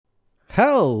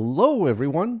Hello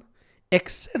everyone,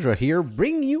 xHedra here,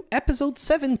 bringing you episode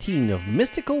 17 of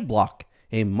Mystical Block,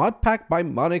 a Modpack by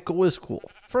MonicoIsCool.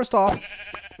 First off,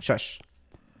 shush.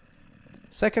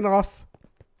 Second off,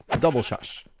 double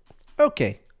shush.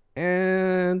 Okay,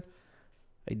 and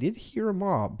I did hear a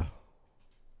mob.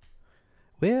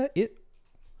 Where it?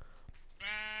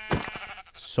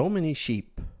 So many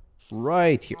sheep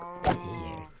right here.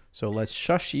 So let's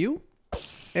shush you,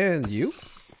 and you,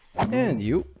 and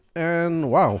you. And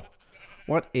wow,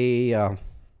 what a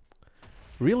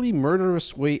really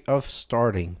murderous way of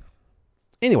starting.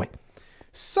 Anyway,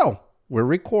 so we're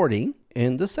recording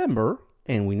in December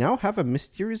and we now have a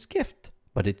mysterious gift,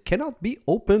 but it cannot be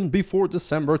opened before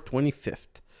December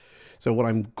 25th. So what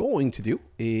I'm going to do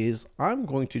is I'm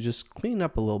going to just clean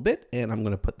up a little bit and I'm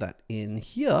going to put that in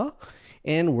here.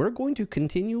 And we're going to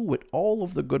continue with all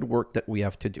of the good work that we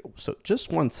have to do. So just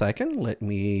 1 second, let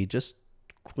me just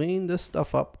clean this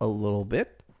stuff up a little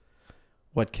bit.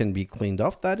 What can be cleaned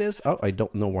off, that is. Oh, I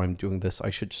don't know why I'm doing this.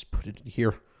 I should just put it in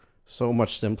here. So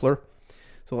much simpler.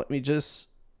 So let me just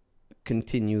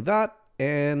continue that.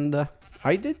 And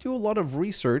I did do a lot of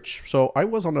research. So I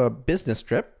was on a business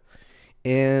trip.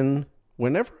 And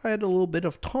whenever I had a little bit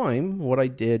of time, what I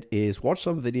did is watch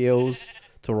some videos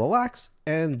to relax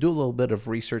and do a little bit of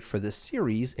research for this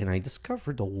series. And I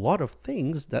discovered a lot of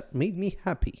things that made me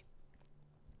happy.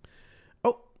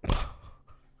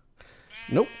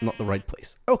 Nope, not the right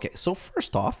place. Okay, so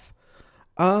first off,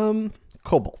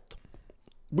 Cobalt.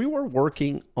 We were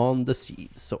working on the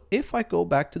seeds. So if I go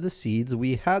back to the seeds,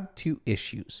 we had two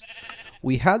issues.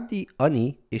 We had the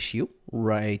honey issue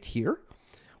right here.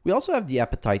 We also have the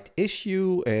Appatite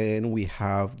issue, and we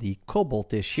have the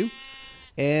Cobalt issue.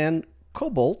 And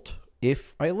Cobalt,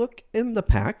 if I look in the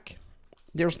pack,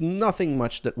 there's nothing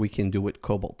much that we can do with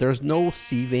Cobalt. There's no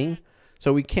sieving,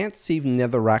 so we can't sieve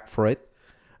netherrack for it.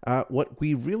 What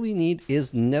we really need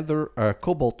is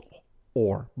cobalt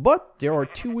ore. But there are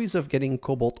two ways of getting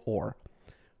cobalt ore.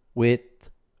 With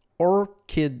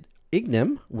orchid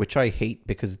ignem, which I hate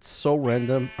because it's so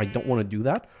random, I don't want to do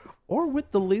that. Or with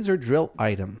the laser drill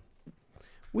item.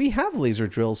 We have laser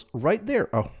drills right there.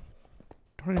 Oh,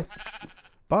 darn it.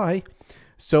 Bye.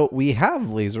 So we have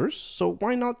lasers, so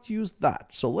why not use that?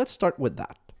 So let's start with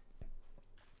that.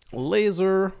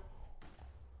 Laser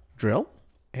drill.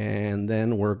 And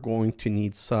then we're going to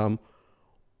need some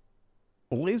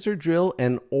laser drill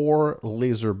and ore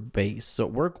laser base. So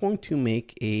we're going to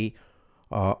make a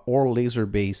ore laser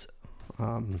base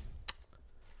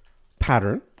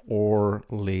pattern or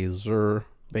laser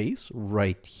base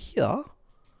right here.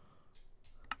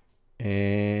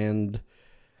 And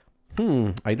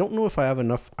I don't know if I have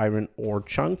enough iron ore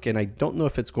chunk, and I don't know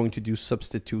if it's going to do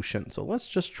substitution. So let's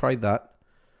just try that.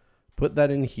 Put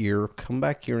that in here, come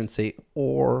back here and say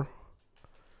ore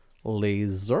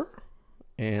laser.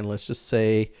 And let's just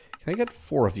say, can I get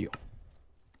 4 of you?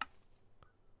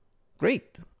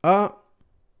 Great. I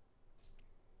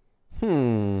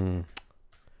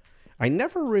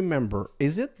never remember.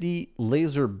 Is it the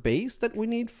laser base that we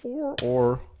need 4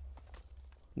 or?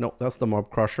 No, that's the mob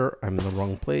crusher. I'm in the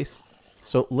wrong place.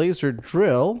 So laser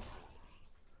drill.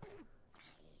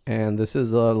 And this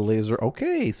is a laser.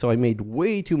 Okay, so I made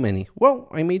way too many. Well,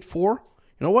 I made 4.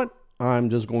 You know what? I'm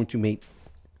just going to make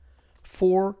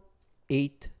 4,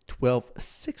 8, 12,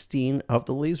 16 of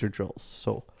the laser drills.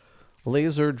 So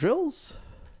laser drills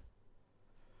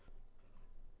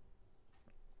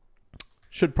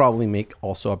should probably make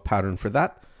also a pattern for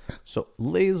that. So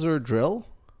laser drill,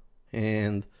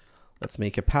 and let's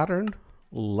make a pattern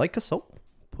like so.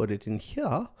 Put it in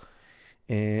here.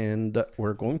 And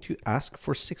we're going to ask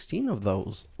for 16 of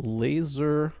those.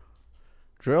 Laser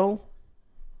drill,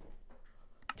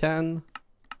 10,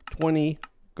 20,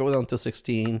 go down to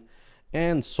 16,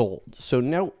 and sold. So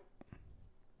now,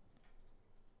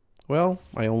 well,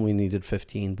 I only needed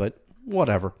 15, but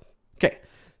whatever. Okay,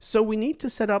 so we need to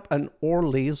set up an ore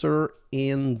laser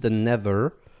in the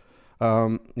nether.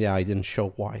 Yeah, I didn't show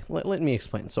why. Let me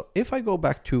explain. So if I go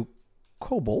back to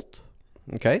Cobalt,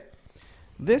 okay,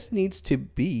 this needs to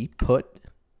be put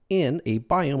in a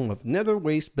biome of nether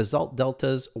waste, basalt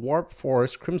deltas, warp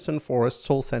forest, crimson forest,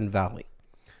 soul sand valley.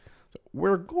 So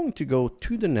we're going to go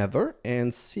to the nether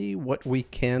and see what we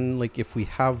can, like if we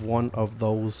have one of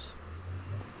those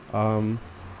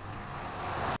biomes.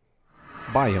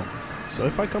 So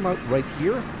if I come out right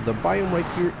here, the biome right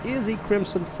here is a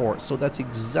crimson forest. So that's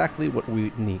exactly what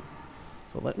we need.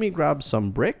 So let me grab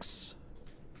some bricks.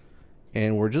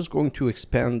 And we're just going to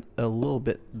expand a little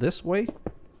bit this way.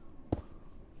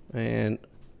 And,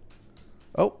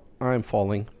 oh, I'm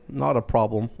falling. Not a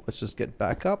problem. Let's just get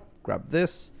back up, grab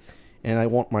this, And I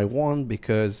want my wand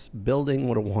because building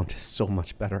with a wand is so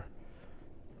much better.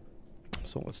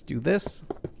 So let's do this.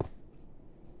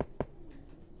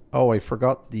 Oh, I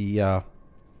forgot the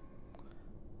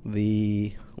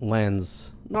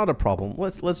lens. Not a problem.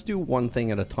 Let's do one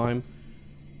thing at a time.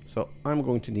 So I'm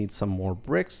going to need some more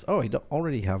bricks. Oh, I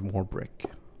already have more brick.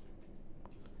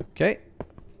 Okay,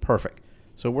 perfect.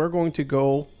 So we're going to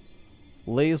go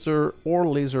laser or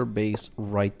laser base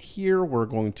right here. We're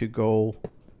going to go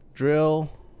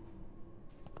drill.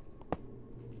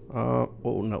 Oh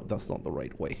no, that's not the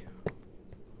right way.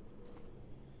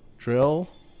 Drill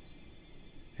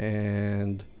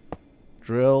and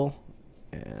drill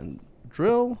and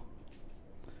drill.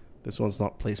 This one's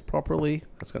not placed properly.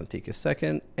 That's going to take a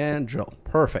second. And drill.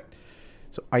 Perfect.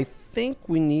 So I think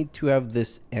we need to have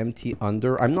this empty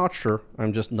under. I'm not sure.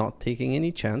 I'm just not taking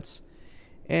any chance.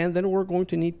 And then we're going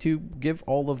to need to give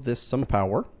all of this some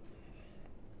power.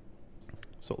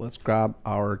 So let's grab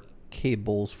our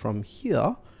cables from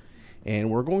here.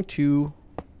 And we're going to,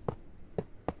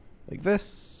 like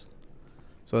this.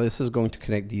 So this is going to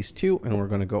connect these two. And we're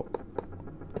going to go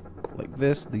like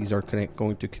this. These are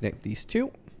going to connect these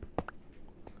two.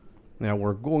 Now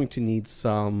we're going to need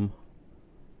some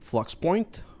flux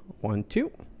point. 1,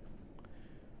 2.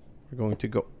 We're going to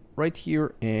go right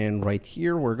here and right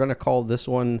here. We're going to call this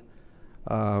one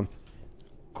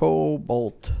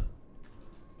Cobalt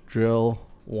Drill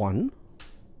 1.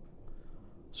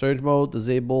 Surge mode,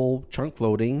 disable chunk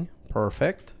loading.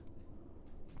 Perfect.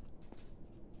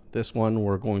 This one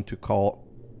we're going to call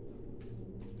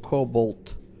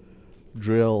Cobalt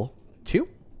Drill 2.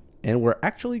 And we're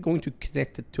actually going to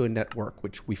connect it to a network,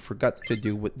 which we forgot to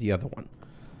do with the other one.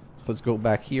 So let's go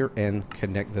back here and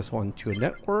connect this one to a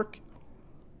network.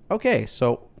 Okay,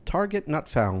 so target not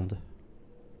found.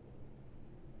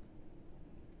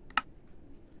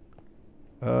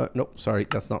 Nope, sorry,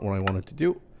 that's not what I wanted to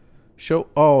do. Show,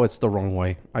 oh, it's the wrong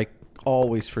way. I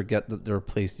always forget that they're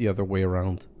placed the other way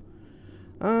around.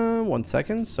 1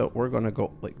 second, so we're gonna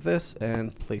go like this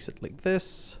and place it like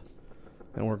this.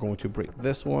 And we're going to break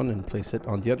this one and place it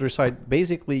on the other side.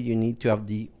 Basically, you need to have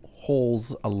the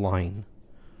holes align.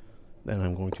 Then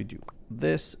I'm going to do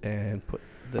this and put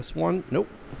this one. Nope,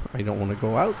 I don't want to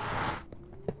go out.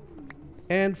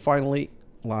 And finally,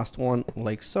 last one,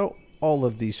 like so. All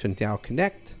of these should now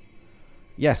connect.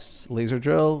 Yes, laser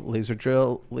drill, laser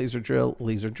drill, laser drill,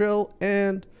 laser drill,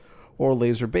 and or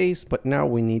laser base. But now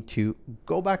we need to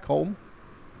go back home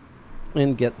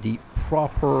and get the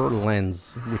proper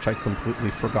lens, which I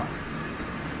completely forgot.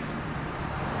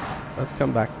 Let's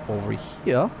come back over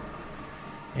here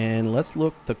and let's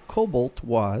look. The Cobalt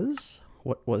was,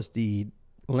 what was the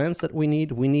lens that we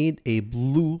need? We need a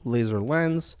blue laser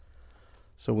lens.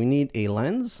 So we need a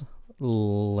lens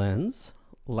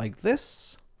like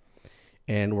this.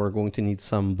 And we're going to need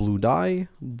some blue dye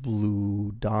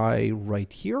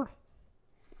right here.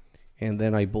 And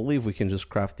then I believe we can just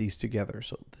craft these together.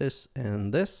 So this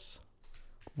and this,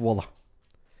 voila.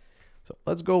 So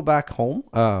let's go back home,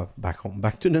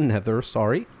 back to the nether,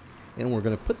 sorry. And we're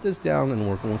gonna put this down and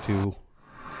we're going to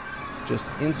just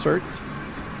insert.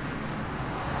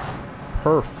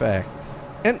 Perfect.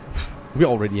 And we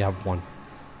already have one.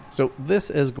 So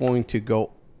this is going to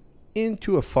go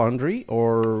into a foundry,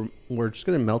 or we're just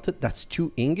gonna melt it. That's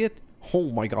 2 ingot.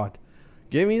 Oh my God.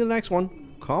 Give me the next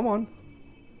one. Come on.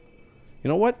 You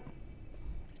know what?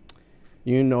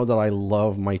 You know that I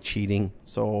love my cheating.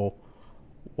 So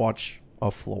watch a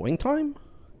flowing time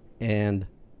and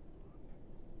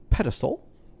pedestal.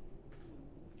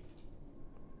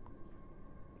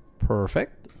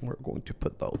 Perfect. We're going to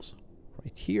put those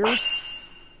right here.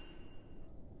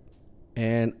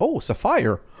 And oh,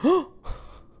 sapphire.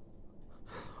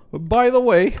 By the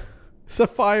way,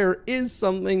 sapphire is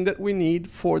something that we need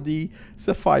for the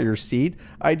sapphire seed.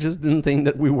 I just didn't think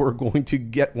that we were going to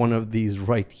get one of these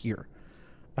right here.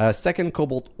 Second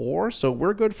cobalt ore, so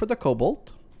we're good for the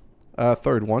cobalt.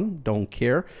 Third one, don't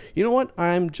care. You know what?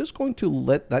 I'm just going to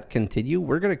let that continue.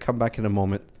 We're going to come back in a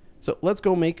moment. So let's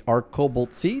go make our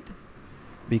cobalt seed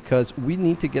because we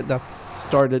need to get that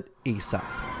started ASAP.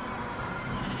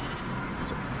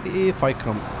 So if I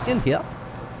come in here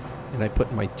and I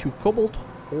put my 2 cobalt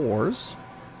ores,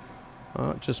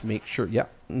 just make sure, yeah,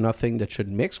 nothing that should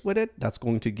mix with it. That's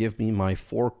going to give me my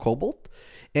 4 cobalt.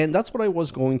 And that's what I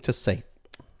was going to say.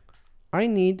 I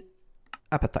need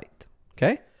Appatite,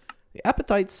 okay? The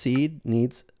Appatite seed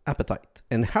needs Appatite.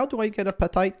 And how do I get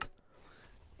Appatite?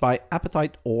 By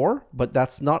Appatite ore, but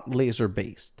that's not laser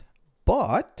based.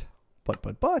 But,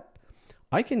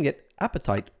 I can get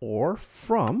Appatite ore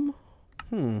from,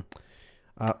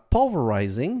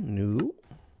 pulverizing,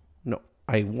 no,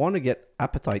 I want to get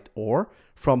apatite ore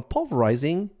from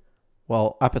pulverizing,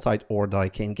 well, apatite ore that I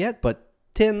can get, but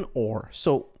tin ore.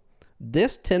 So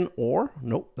this tin ore,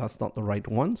 nope, that's not the right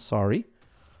one, sorry.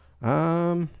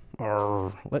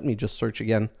 Let me just search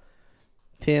again.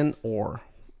 Tin ore,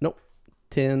 nope,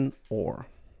 tin ore.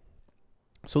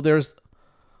 So there's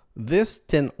this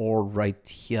tin ore right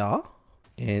here.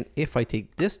 And if I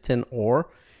take this tin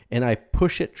ore and I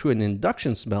push it through an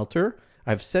induction smelter, I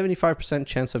have 75%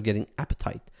 chance of getting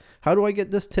apatite. How do I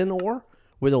get this tin ore?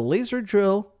 With a laser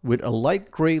drill with a light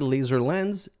gray laser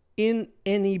lens in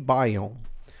any biome.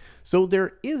 So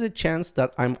there is a chance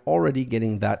that I'm already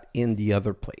getting that in the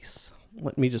other place.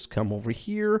 Let me just come over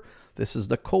here. This is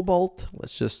the cobalt.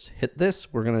 Let's just hit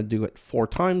this. We're going to do it 4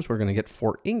 times. We're going to get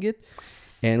 4 ingot.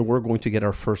 And we're going to get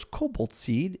our first cobalt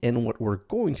seed. And what we're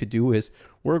going to do is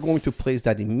we're going to place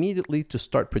that immediately to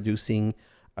start producing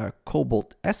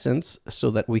cobalt essence so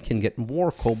that we can get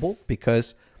more cobalt,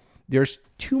 because there's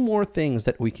 2 more things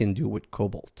that we can do with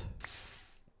cobalt.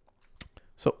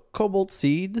 So cobalt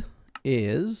seed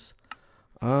is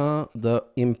the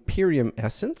Imperium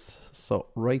essence. So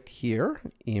right here,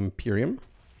 Imperium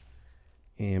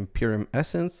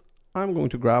essence. I'm going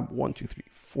to grab 1, 2, 3,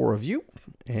 4 of you,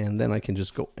 and then I can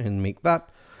just go and make that.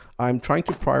 I'm trying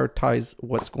to prioritize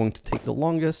what's going to take the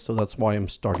longest, so that's why I'm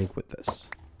starting with this.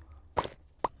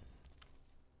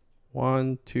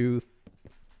 1, 2,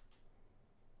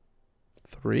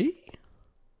 3.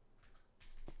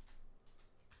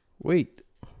 Wait.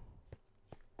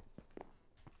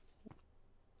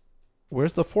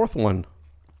 Where's the 4th one?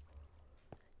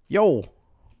 Yo.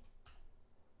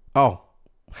 Oh,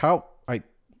 how?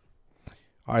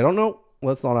 I don't know.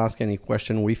 Let's not ask any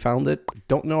question. We found it.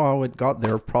 Don't know how it got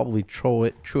there. Probably threw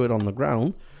it on the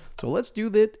ground. So let's do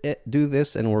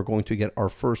this, and we're going to get our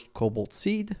first cobalt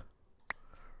seed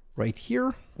right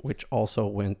here, which also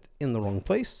went in the wrong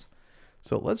place.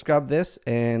 So let's grab this,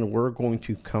 and we're going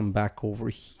to come back over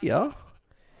here.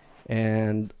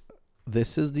 And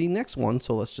this is the next one.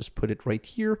 So let's just put it right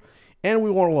here. And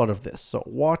we want a lot of this. So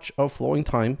watch of flowing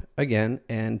time again,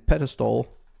 and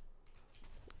pedestal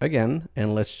again,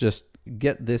 and let's just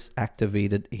get this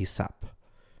activated ASAP.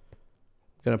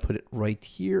 I'm gonna put it right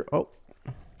here. Oh,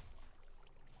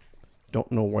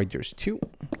 don't know why there's 2.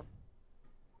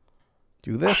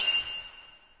 Do this.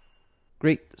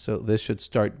 Great, so this should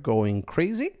start going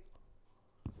crazy.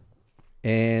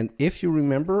 And if you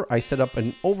remember, I set up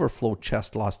an overflow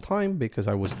chest last time because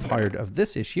I was tired of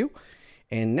this issue.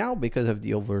 And now because of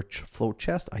the overflow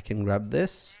chest, I can grab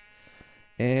this.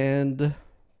 And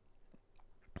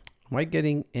am I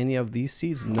getting any of these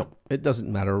seeds? No, it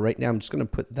doesn't matter. Right now, I'm just going to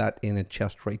put that in a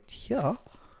chest right here.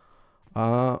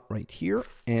 Right here.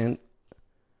 And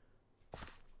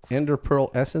Ender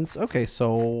Pearl Essence. Okay,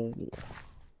 so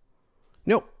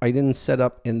nope, I didn't set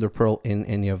up Ender Pearl in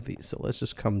any of these. So let's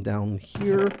just come down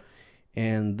here.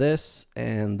 And this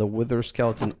and the Wither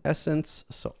Skeleton Essence.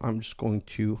 So I'm just going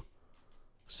to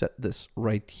set this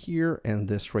right here and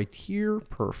this right here.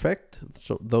 Perfect.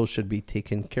 So those should be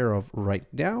taken care of right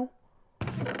now.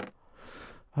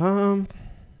 I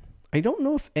don't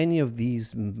know if any of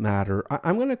these matter.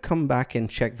 I'm going to come back and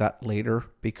check that later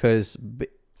because,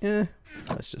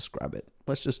 let's just grab it.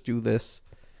 Let's just do this.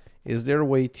 Is there a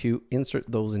way to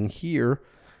insert those in here?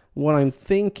 What I'm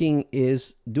thinking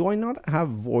is, do I not have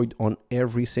void on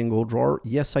every single drawer?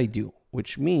 Yes, I do,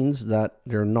 which means that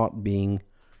they're not being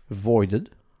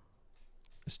voided.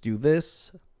 Let's do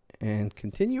this and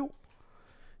continue.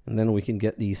 And then we can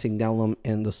get the signalum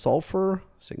and the sulfur.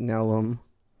 Signalum,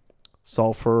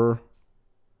 sulfur.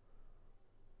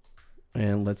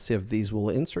 And let's see if these will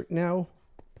insert now.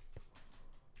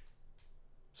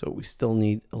 So we still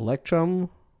need electrum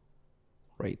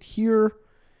right here.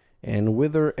 And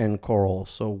wither and coral.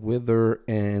 So wither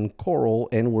and coral.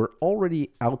 And we're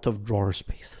already out of drawer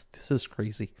space. This is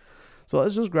crazy. So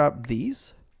let's just grab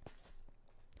these.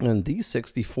 And these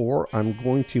 64 I'm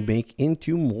going to make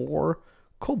into more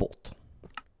cobalt.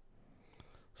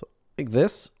 So like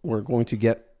this, we're going to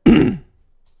get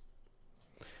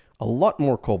a lot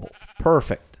more cobalt.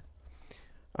 Perfect.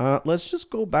 Let's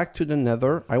just go back to the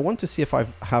nether. I want to see if I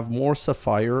have more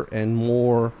sapphire and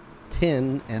more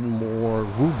tin and more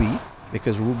ruby,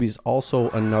 because ruby is also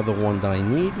another one that I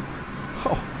need.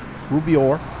 Oh, ruby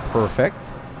ore, perfect.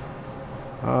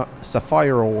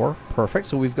 Sapphire ore, perfect.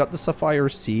 So we've got the sapphire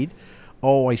seed.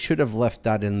 Oh, I should have left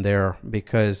that in there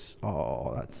because,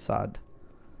 oh, that's sad.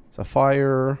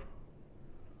 Sapphire.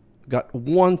 Got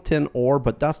 1 tin ore,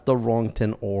 but that's the wrong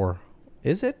tin ore.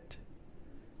 Is it?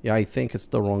 Yeah, I think it's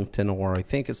the wrong tin ore. I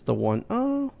think it's the one.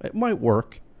 Oh, it might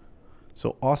work.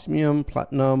 So osmium,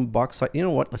 platinum, bauxite. You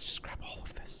know what? Let's just grab all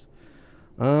of this.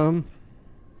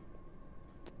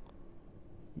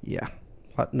 Yeah.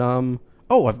 Platinum.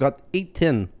 Oh, I've got 8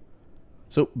 tin.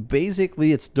 So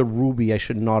basically it's the ruby I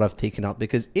should not have taken out,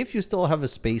 because if you still have a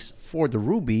space for the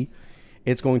ruby,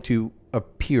 it's going to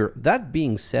appear. That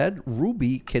being said,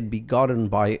 ruby can be gotten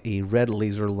by a red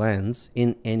laser lens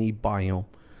in any biome.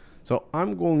 So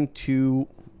I'm going to...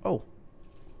 Oh,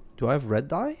 do I have red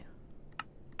dye?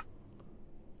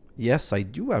 Yes, I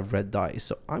do have red dye.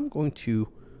 So I'm going to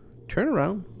turn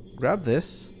around, grab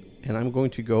this, and I'm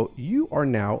going to go, you are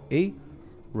now a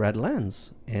red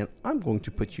lens. And I'm going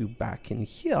to put you back in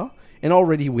here. And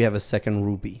already we have a second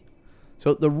ruby.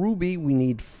 So the ruby we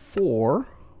need 4.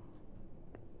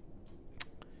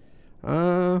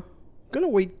 Gonna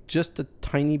wait just a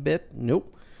tiny bit.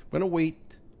 Nope. I'm gonna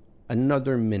wait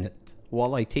another minute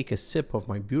while I take a sip of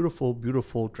my beautiful,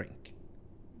 beautiful drink.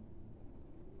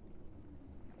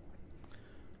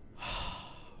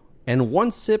 And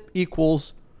 1 sip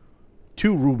equals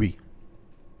 2 ruby.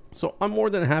 So I'm more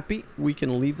than happy we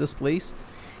can leave this place.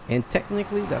 And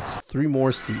technically that's 3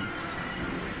 more seeds.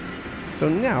 So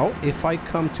now if I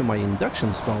come to my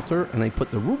induction smelter and I put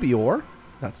the ruby ore,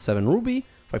 that's 7 ruby.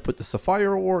 If I put the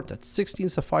sapphire ore, that's 16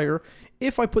 sapphire.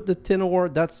 If I put the tin ore,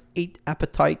 that's 8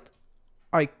 apatite.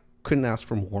 I couldn't ask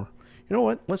for more. You know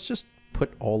what? Let's just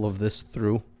put all of this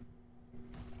through.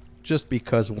 Just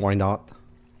because, why not?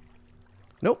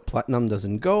 Nope, platinum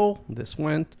doesn't go. This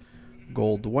went.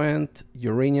 Gold went.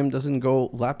 Uranium doesn't go.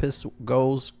 Lapis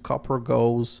goes. Copper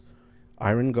goes.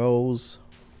 Iron goes.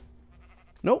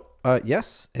 Nope.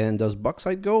 Yes. And does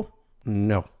bauxite go?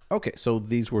 No. Okay, so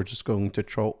these we're just going to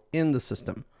throw in the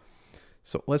system.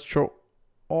 So let's throw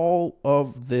all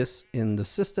of this in the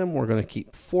system. We're going to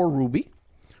keep 4 ruby.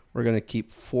 We're going to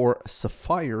keep 4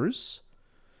 sapphires.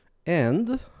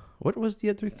 And what was the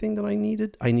other thing that I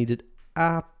needed? I needed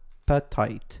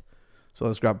apatite. So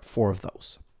let's grab 4 of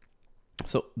those.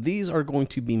 So these are going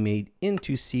to be made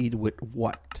into seed with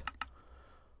what?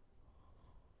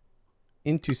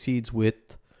 Into seeds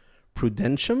with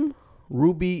prudentium.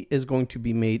 Ruby is going to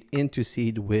be made into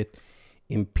seed with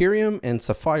Imperium, and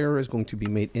Sapphire is going to be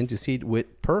made into seed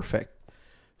with Perfect.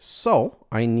 So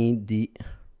I need the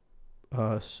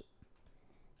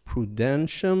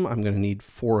Prudentium. I'm going to need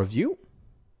 4 of you.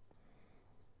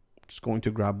 Just going to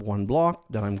grab 1 block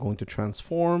that I'm going to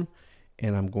transform,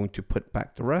 and I'm going to put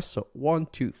back the rest. So 1,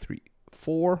 2, 3,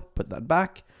 4. Put that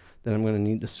back. Then I'm going to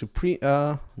need the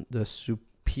Superium.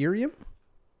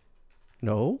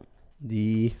 No,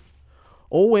 the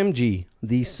OMG,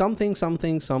 the something,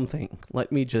 something, something.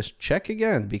 Let me just check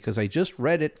again because I just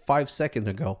read it 5 seconds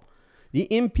ago. The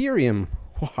Imperium.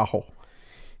 Wow.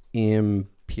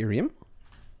 Imperium.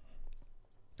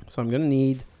 So I'm going to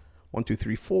need 1, 2,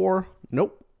 3, 4.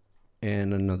 Nope.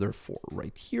 And another 4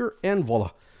 right here. And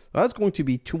voila. That's going to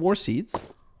be 2 more seeds.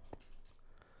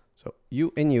 So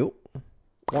you and you.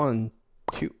 1,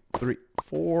 2, 3,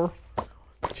 4.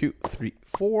 2, 3,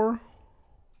 4.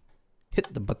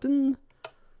 Hit the button.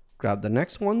 Grab the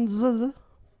next ones. So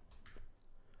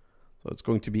it's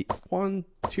going to be 1,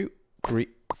 2, 3,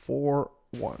 4,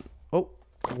 1. Oh,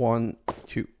 1,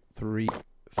 2, 3,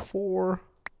 4.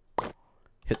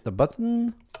 Hit the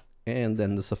button. And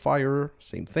then the sapphire,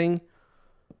 same thing.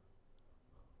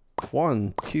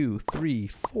 1, 2, 3,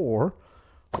 4.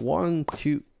 1,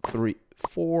 2, 3,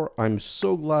 4. I'm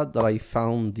so glad that I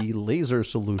found the laser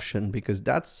solution because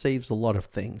that saves a lot of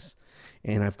things.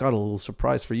 And I've got a little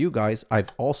surprise for you guys. I've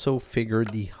also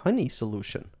figured the honey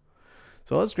solution.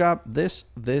 So let's grab this,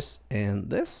 this,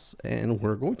 and this. And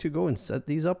we're going to go and set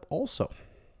these up also.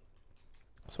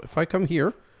 So if I come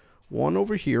here, 1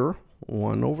 over here,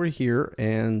 1 over here.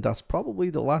 And that's probably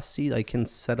the last seed I can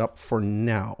set up for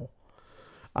now.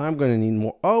 I'm going to need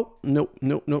more. Oh, no,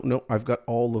 no, no, no. I've got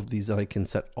all of these that I can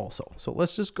set also. So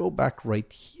let's just go back right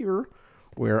here,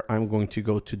 where I'm going to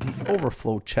go to the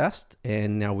overflow chest.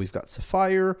 And now we've got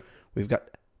sapphire, we've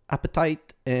got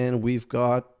apatite, and we've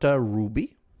got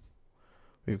ruby.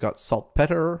 We've got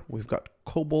saltpeter, we've got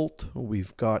cobalt,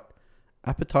 we've got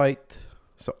apatite.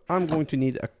 So I'm going to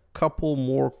need a couple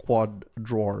more quad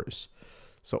drawers.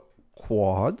 So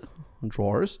quad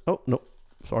drawers. Oh, no,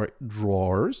 sorry,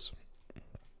 drawers.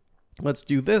 Let's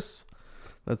do this.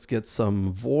 Let's get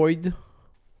some void.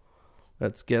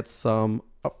 Let's get some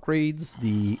upgrades,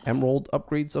 the emerald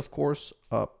upgrades, of course.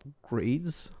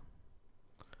 Upgrades.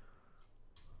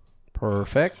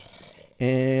 Perfect.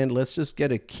 And let's just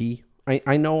get a key.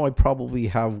 I know I probably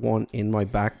have one in my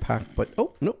backpack, but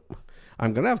oh, no.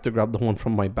 I'm going to have to grab the one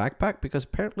from my backpack because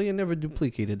apparently I never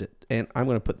duplicated it. And I'm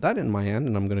going to put that in my hand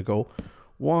and I'm going to go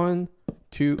 1,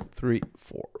 2, 3,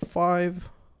 4, 5.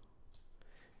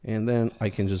 And then I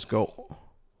can just go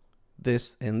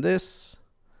this and this.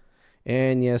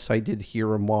 And yes, I did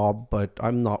hear a mob, but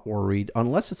I'm not worried.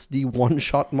 Unless it's the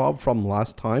one-shot mob from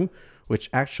last time, which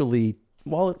actually,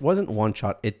 well, it wasn't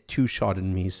one-shot, it two-shotted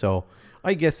me. So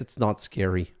I guess it's not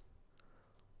scary.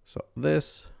 So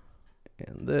this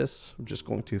and this, I'm just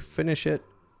going to finish it.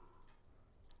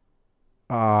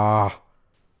 I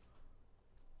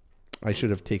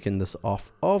should have taken this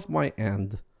off of my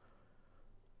end.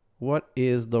 What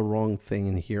is the wrong thing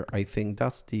in here? I think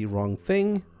that's the wrong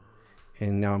thing.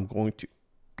 And now I'm going to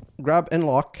grab and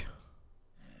lock.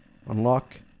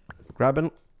 Unlock. Grab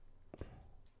and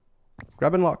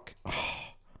lock. Oh.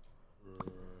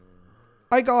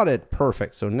 I got it.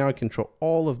 Perfect. So now I control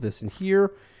all of this in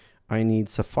here. I need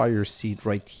Sapphire Seed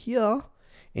right here.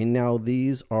 And now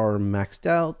these are maxed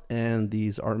out and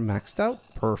these are maxed out.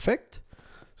 Perfect.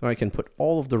 So I can put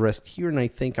all of the rest here, and I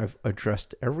think I've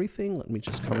addressed everything. Let me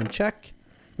just come and check.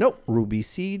 Nope, Ruby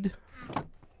Seed.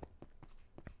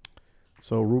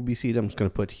 So Ruby Seed I'm just going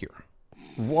to put here.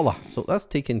 Voila. So that's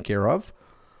taken care of.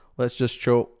 Let's just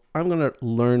show. I'm going to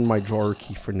learn my drawer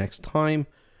key for next time.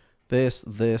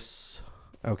 This.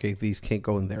 Okay, these can't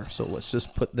go in there. So let's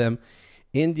just put them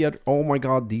in the other. Oh my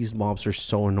god, these mobs are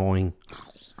so annoying.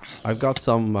 I've got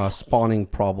some spawning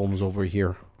problems over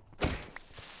here.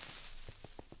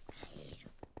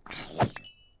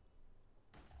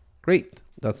 Great,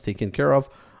 that's taken care of.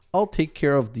 I'll take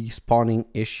care of the spawning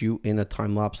issue in a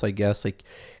time lapse, I guess. Like,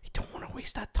 I don't want to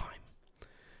waste that time.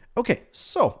 Okay,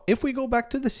 so if we go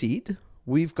back to the seed,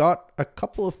 we've got a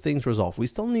couple of things resolved. We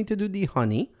still need to do the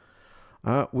honey.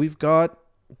 We've got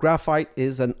graphite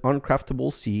is an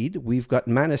uncraftable seed. We've got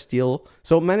mana steel.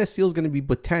 So mana steel is going to be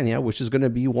Botania, which is going to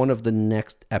be one of the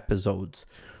next episodes.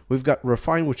 We've got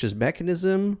refine, which is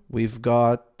mechanism. We've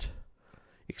got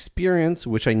experience,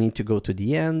 which I need to go to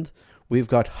the end. We've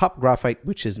got hop graphite,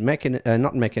 which is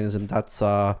not mechanism. That's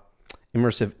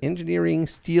immersive engineering.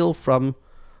 Steel from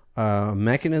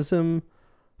mechanism.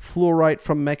 Fluorite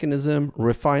from mechanism.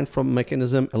 Refine from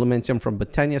mechanism. Elementium from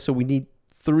Botania. So we need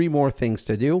 3 more things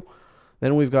to do.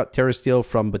 Then we've got Terrasteel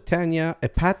from Botania,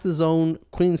 Hepatizone,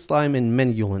 Queen Slime, and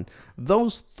Manyullin.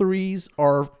 Those 3s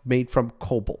are made from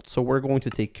Cobalt, so we're going to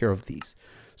take care of these.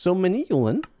 So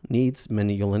Manyullin needs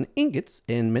Manyullin ingots,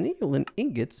 and Manyullin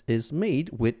ingots is made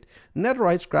with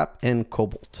netherite scrap and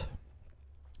Cobalt.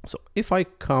 So if I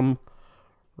come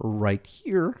right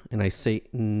here and I say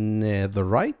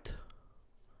netherite,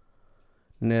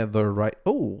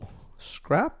 oh,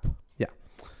 scrap, yeah.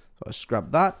 So I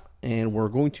scrap that. And we're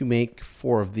going to make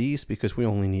 4 of these because we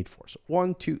only need 4. So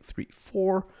 1, 2, 3,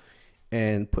 4.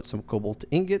 And put some cobalt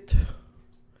ingot.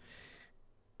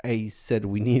 I said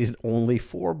we needed only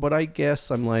 4, but I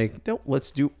guess I'm like, no, let's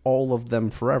do all of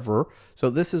them forever. So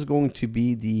this is going to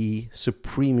be the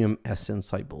supremium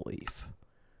essence, I believe.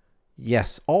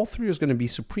 Yes, all 3 is going to be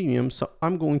supremium. So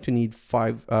I'm going to need 4,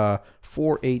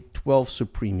 8, 12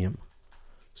 supremium.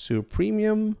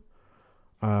 Supremium.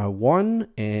 1,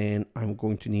 and I'm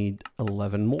going to need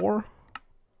 11 more.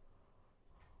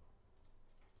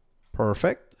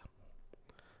 Perfect.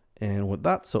 And with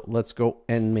that, so let's go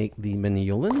and make the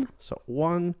Manyullin. So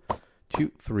 1,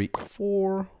 2, 3,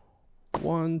 4.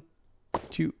 1,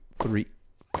 2, 3,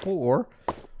 4.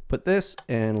 Put this,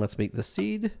 and let's make the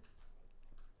seed.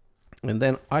 And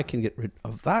then I can get rid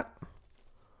of that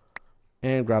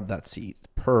and grab that seed.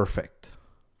 Perfect.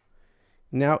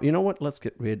 Now, you know what? Let's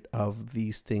get rid of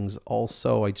these things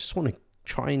also. I just want to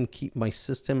try and keep my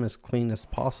system as clean as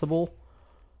possible.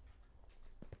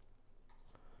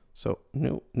 So,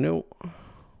 no.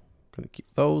 Gonna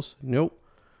keep those. No,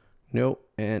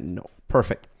 and no.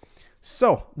 Perfect.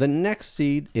 So, the next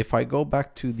seed, if I go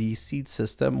back to the seed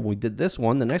system, we did this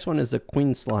one. The next one is the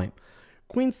Queen Slime.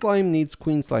 Queen Slime needs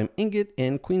Queen Slime ingot,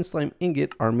 and Queen Slime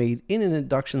ingot are made in an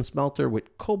induction smelter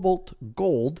with cobalt,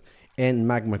 gold, and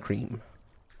magma cream.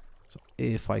 So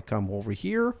if I come over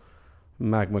here,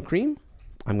 magma cream,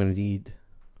 I'm going to need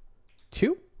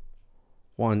 2,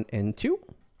 1 and 2.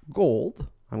 Gold,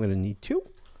 I'm going to need 2.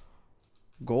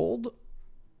 Gold,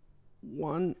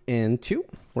 1 and 2.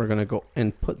 We're going to go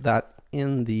and put that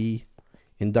in the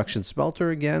induction smelter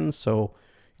again. So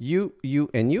you,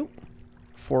 and you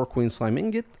for Queen Slime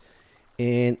ingot.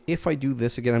 And if I do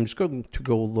this again, I'm just going to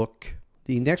go look.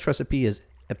 The next recipe is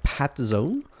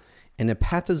Hepatizone. And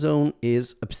Hepatizone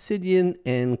is obsidian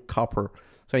and copper.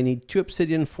 So I need 2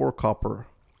 obsidian, 4 copper.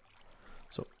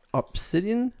 So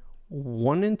obsidian,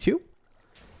 1 and 2.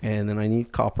 And then I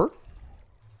need copper.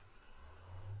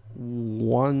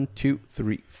 1, 2,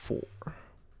 3, 4.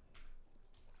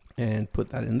 And put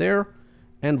that in there.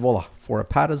 And voila, for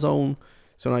Hepatizone.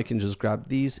 So now I can just grab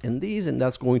these, and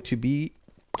that's going to be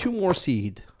 2 more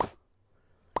seed.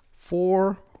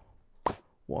 4.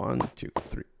 1, 2,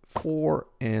 3, 4.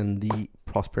 And the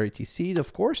prosperity seed,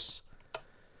 of course.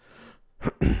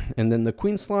 And then the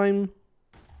queen slime.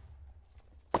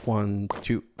 1,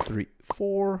 2, 3,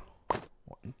 4.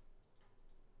 1,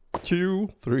 2,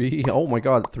 3. Oh my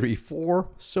god, 3, 4.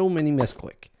 So many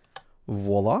misclick.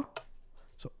 Voila.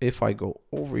 So if I go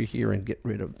over here and get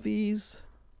rid of these,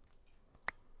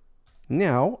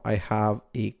 now I have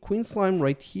a queen slime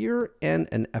right here and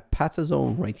an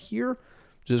Hepatizone right here.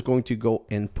 Just going to go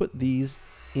and put these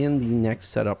in the next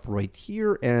setup right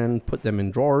here and put them in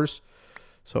drawers.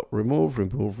 So remove,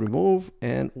 remove, remove,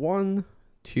 and 1,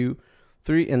 2,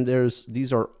 3, and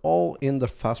these are all in the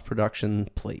fast production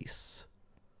place.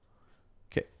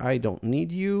 Okay, I don't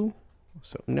need you.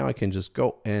 So now I can just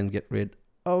go and get rid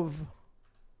of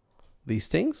these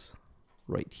things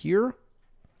right here.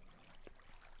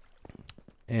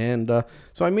 And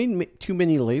so I made too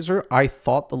many laser. I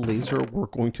thought the laser were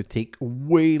going to take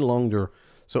way longer.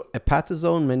 So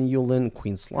Hepatizone, Manyullin,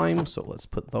 Queen Slime. So let's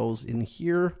put those in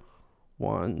here.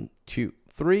 1, 2,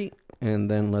 3.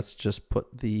 And then let's just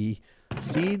put the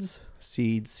seeds.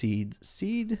 Seed, seed,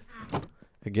 seed.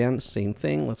 Again, same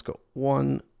thing. Let's go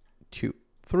 1, 2,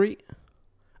 3.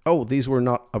 Oh, these were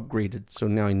not upgraded. So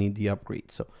now I need the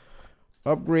upgrade. So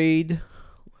upgrade.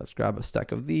 Let's grab a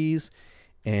stack of these.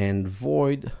 And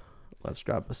void. Let's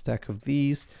grab a stack of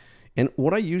these. And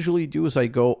what I usually do is I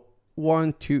go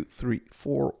 1, 2, 3,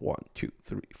 4, 1, 2,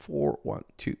 3, 4, 1,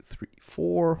 2, 3,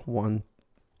 4, 1,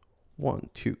 1,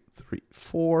 2, 3,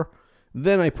 4.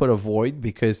 Then I put a void,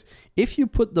 because if you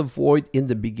put the void in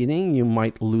the beginning, you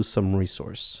might lose some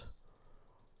resource.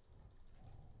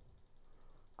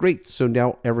 Great, so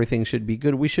now everything should be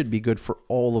good. We should be good for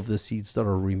all of the seeds that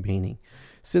are remaining.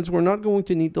 Since we're not going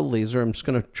to need the laser, I'm just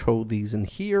going to throw these in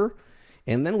here.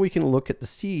 And then we can look at the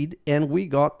seed, and we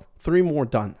got 3 more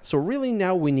done. So really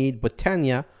now we need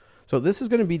Botania. So this is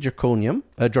going to be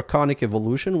Draconic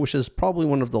Evolution, which is probably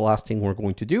one of the last thing we're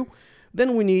going to do.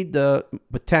 Then we need the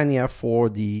Botania for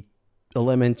the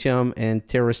Elementium and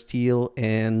Terrasteel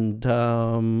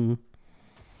and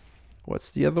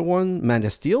what's the other one?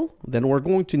 Manasteel. Then we're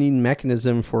going to need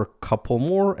Mekanism for a couple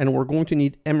more, and we're going to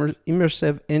need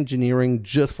Immersive Engineering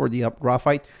just for the up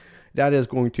graphite. That is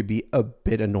going to be a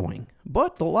bit annoying.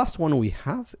 But the last one we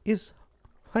have is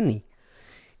honey.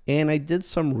 And I did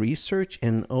some research,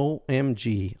 and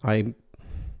OMG,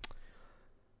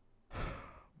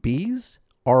 bees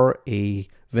are a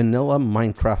vanilla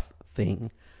Minecraft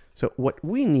thing. So what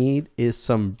we need is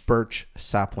some birch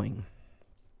sapling.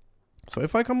 So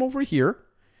if I come over here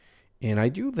and I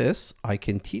do this, I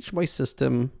can teach my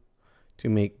system to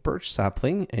make birch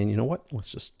sapling. And you know what?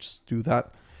 Let's just do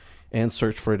that and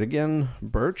search for it again.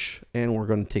 Birch. And we're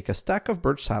going to take a stack of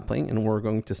birch sapling, and we're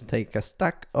going to take a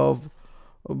stack of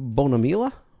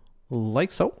bonamila,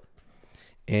 like so.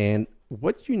 And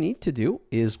what you need to do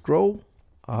is grow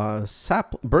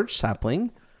birch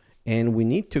sapling, and we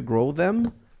need to grow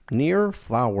them near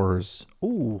flowers.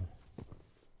 Ooh.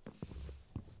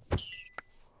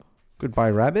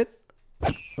 Goodbye, rabbit.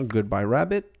 Goodbye,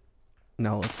 rabbit.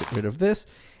 Now let's get rid of this.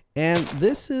 And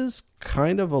this is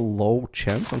kind of a low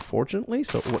chance, unfortunately.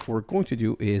 So what we're going to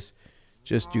do is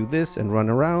just do this and run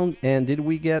around. And did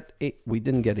we get a... We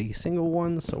didn't get a single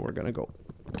one. So we're going to go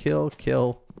kill,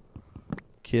 kill,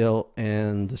 kill,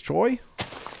 and destroy.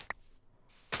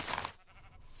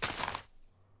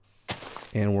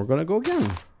 And we're going to go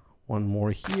again. One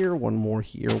more here, one more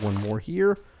here, one more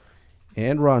here.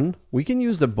 And run. We can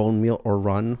use the bone meal or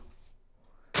run.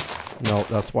 No,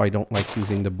 that's why I don't like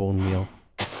using the bone meal.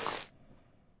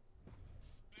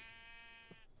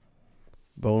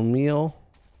 Bone meal.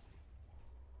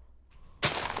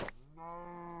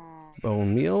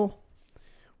 Bone meal.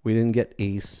 We didn't get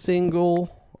a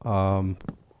single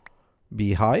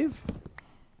Bee Hive.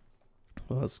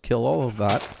 Let's kill all of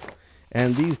that.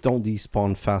 And these don't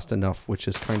despawn fast enough, which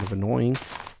is kind of annoying.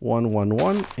 1, 1,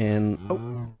 1, and...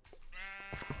 Oh.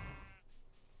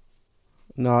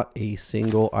 Not a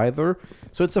single either.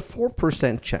 So it's a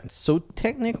 4% chance. So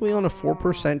technically on a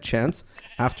 4% chance,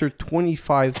 after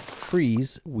 25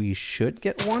 trees, we should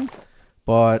get one.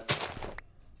 But,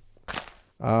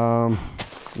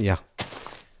 yeah.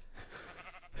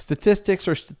 Statistics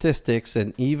are statistics,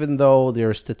 and even though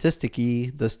they're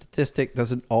statisticky, the statistic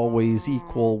doesn't always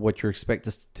equal what you expect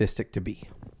the statistic to be.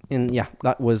 And yeah,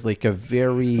 that was like a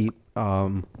very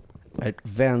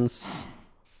advanced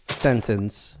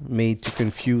sentence made to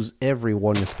confuse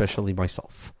everyone, especially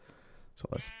myself. So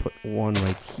let's put one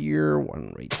right here,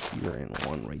 one right here, and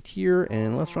one right here,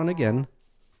 and let's run again.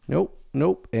 Nope,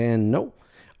 nope, and nope.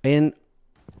 And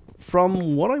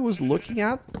from what I was looking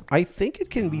at, I think it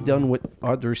can be done with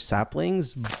other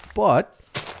saplings, but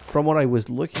from what I was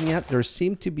looking at, there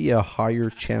seemed to be a higher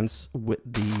chance with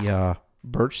the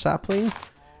birch sapling,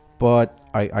 but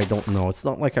I don't know. It's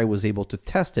not like I was able to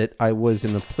test it. I was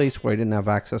in a place where I didn't have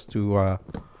access to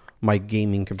my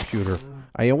gaming computer.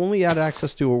 I only had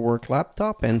access to a work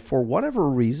laptop, and for whatever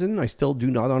reason, I still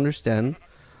do not understand,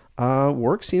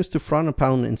 work seems to frown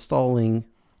upon installing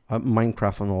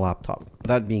Minecraft on a laptop.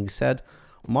 That being said,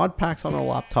 mod packs on a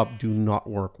laptop do not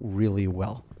work really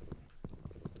well.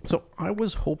 So I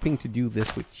was hoping to do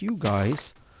this with you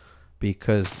guys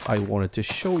because I wanted to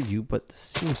show you, but this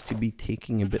seems to be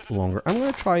taking a bit longer. I'm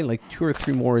going to try like 2 or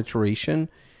 3 more iteration,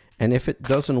 and if it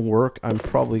doesn't work, I'm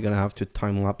probably going to have to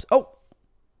time lapse. Oh,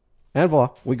 and voila,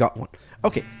 we got one.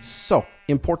 Okay, so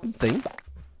important thing.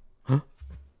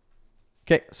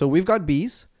 Okay, so we've got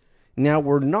bees. Now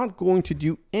we're not going to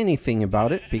do anything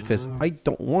about it because I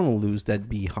don't want to lose that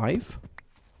beehive.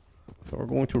 So we're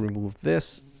going to remove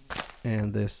this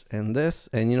and this and this.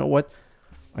 And you know what?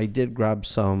 I did grab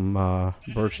some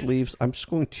birch leaves. I'm just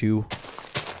going to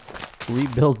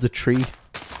rebuild the tree.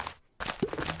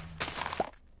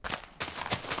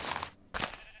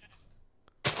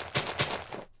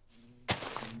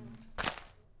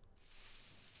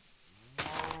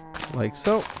 Like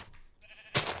so.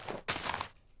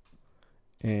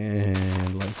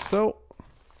 And like so.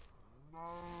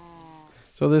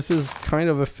 So this is kind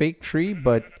of a fake tree,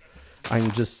 but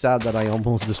I'm just sad that I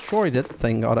almost destroyed it.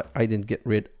 Thank God I didn't get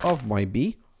rid of my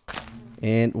bee.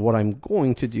 And what I'm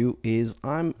going to do is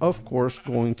I'm of course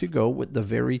going to go with the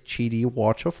very cheaty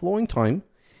watch of flowing time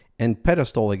and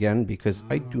pedestal again, because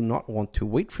I do not want to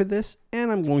wait for this.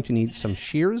 And I'm going to need some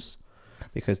shears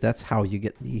because that's how you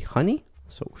get the honey.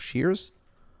 So shears,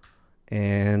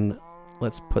 and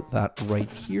let's put that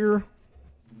right here.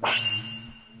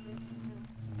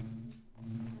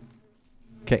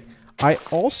 Okay, I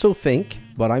also think,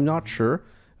 but I'm not sure,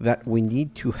 that we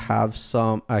need to have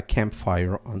some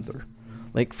campfire under.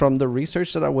 Like from the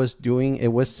research that I was doing, it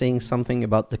was saying something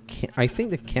about I think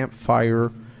the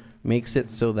campfire makes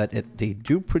it so that they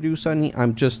do produce honey.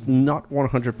 I'm just not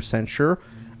 100% sure.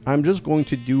 I'm just going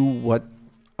to do what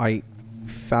I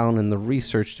found in the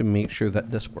research to make sure that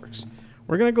this works.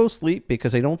 We're going to go sleep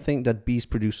because I don't think that bees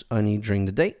produce honey during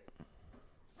the day.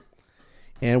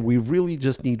 And we really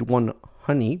just need one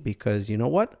honey because you know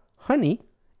what? Honey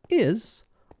is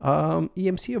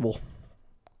EMCable. So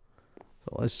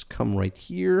let's come right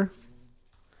here.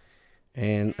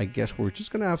 And I guess we're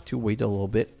just going to have to wait a little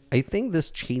bit. I think this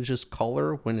changes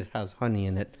color when it has honey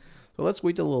in it. So let's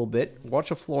wait a little bit. Watch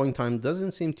of flowing time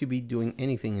doesn't seem to be doing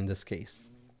anything in this case.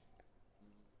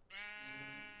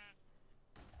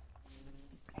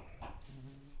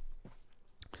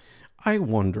 I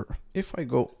wonder if I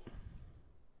go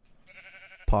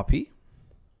poppy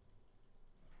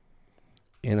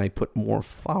and I put more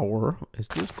flour, is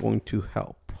this going to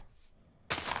help?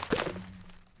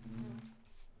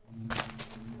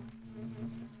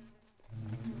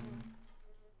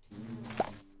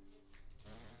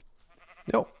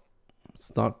 No,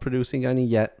 it's not producing any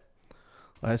yet.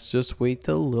 Let's just wait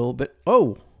a little bit.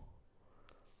 Oh!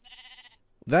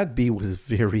 That bee was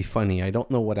very funny. I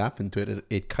don't know what happened to it.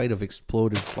 It kind of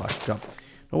exploded / jumped.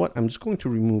 You know what? I'm just going to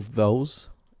remove those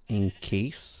in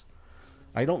case.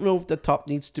 I don't know if the top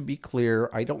needs to be clear.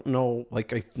 I don't know.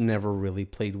 Like, I've never really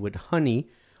played with honey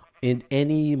in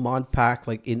any mod pack,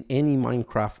 like in any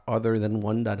Minecraft other than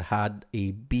one that had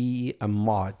a bee, a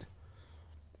mod.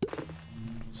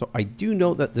 So I do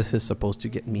know that this is supposed to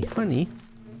get me honey.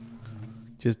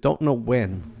 Just don't know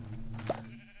when.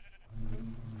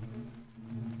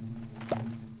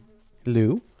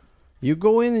 Hello? You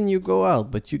go in and you go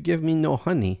out, but you give me no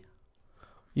honey.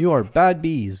 You are bad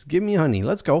bees. Give me honey.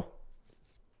 Let's go.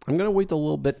 I'm going to wait a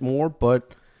little bit more,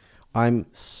 but I'm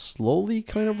slowly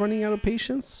kind of running out of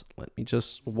patience. Let me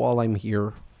just, while I'm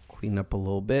here, clean up a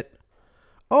little bit.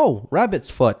 Oh, rabbit's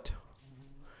foot.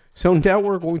 So now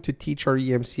we're going to teach our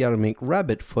EMC how to make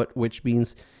rabbit foot, which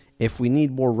means if we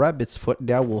need more rabbit's foot,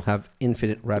 now we'll have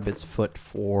infinite rabbit's foot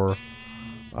for...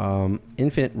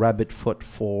 infinite rabbit foot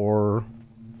for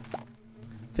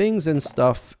things and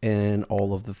stuff and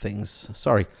all of the things.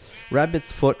 Sorry,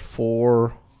 rabbit's foot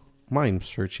for... I'm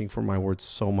searching for my words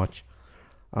so much.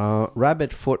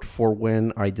 Rabbit foot for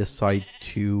when I decide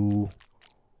to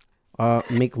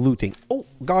make looting. Oh,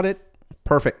 got it.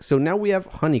 Perfect. So now we have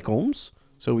honeycombs.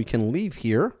 So we can leave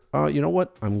here. You know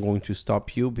what? I'm going to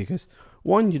stop you because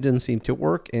 1, you didn't seem to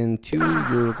work, and 2,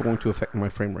 you're going to affect my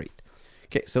frame rate.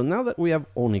 Okay, so now that we have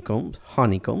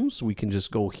honeycombs, we can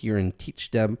just go here and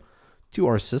teach them to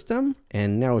our system.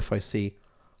 And now if I say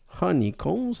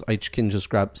honeycombs. I can just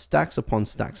grab stacks upon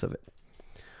stacks of it.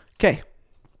 Okay,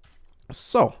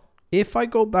 so if I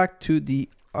go back to the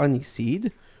honey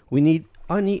seed, we need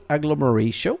Honey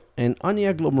Agglomeration, and Honey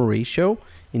Agglomeration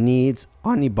needs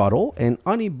honey bottle, and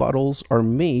honey bottles are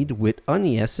made with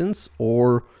honey essence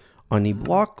or honey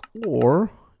block or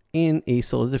in a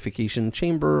solidification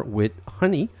chamber with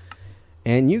honey,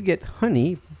 and you get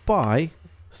honey by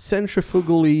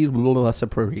centrifugally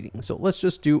separating. So let's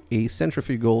just do a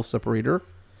centrifugal separator.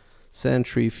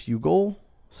 Centrifugal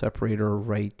separator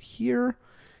right here.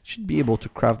 Should be able to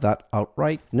craft that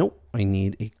outright. Nope, I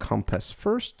need a compass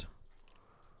first.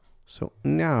 So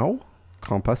now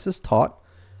compass is taught.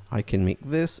 I can make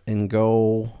this and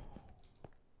go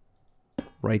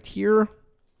right here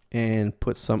and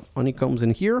put some honeycombs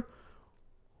in here.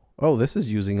 Oh, this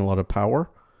is using a lot of power.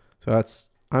 So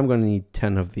I'm going to need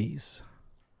 10 of these.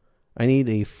 I need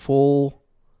a full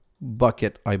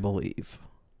bucket, I believe.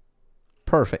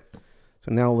 Perfect.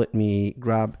 So now let me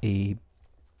grab a...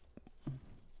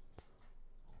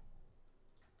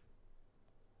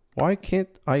 Why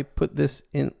can't I put this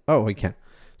in? Oh, I can.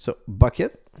 So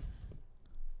bucket.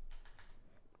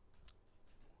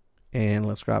 And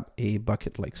let's grab a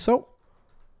bucket like so.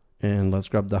 And let's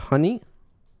grab the honey.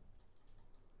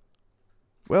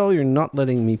 Well, you're not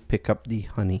letting me pick up the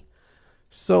honey.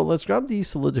 So let's grab the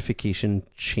solidification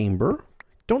chamber.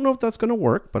 Don't know if that's going to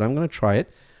work, but I'm going to try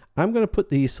it. I'm going to put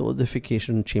the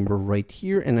solidification chamber right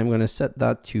here, and I'm going to set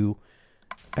that to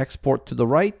export to the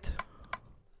right.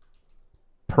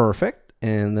 Perfect.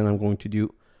 And then I'm going to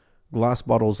do glass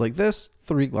bottles like this,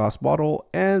 3 glass bottle.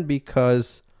 And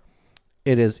because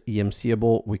it is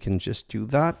EMCable, we can just do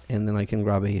that. And then I can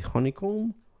grab a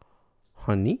honeycomb,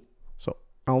 honey. So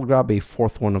I'll grab a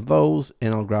 4th one of those,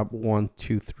 and I'll grab 1,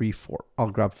 2, 3, 4.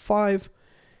 I'll grab 5.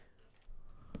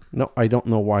 No, I don't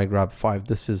know why I grabbed 5.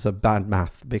 This is a bad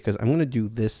math because I'm going to do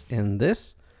this and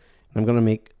this. I'm going to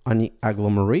make Honey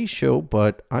Agglomeration,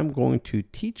 but I'm going to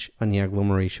teach Honey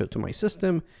Agglomeration to my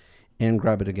system and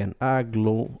grab it again.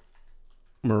 Agglomeration.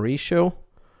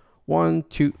 1,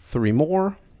 2, 3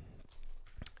 more.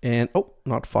 And, oh,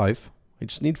 not 5. I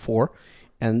just need 4.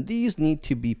 And these need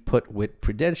to be put with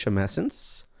Prudentium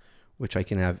Essence, which I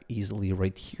can have easily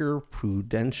right here.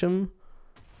 Prudentium.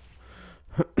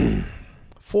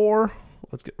 4.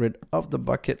 Let's get rid of the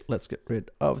bucket. Let's get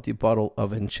rid of the bottle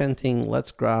of enchanting.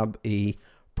 Let's grab a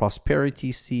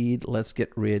prosperity seed. Let's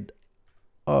get rid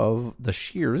of the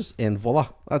shears, and voila,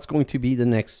 that's going to be the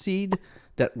next seed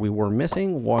that we were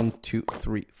missing. 1, 2,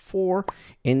 3, 4.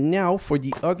 And now for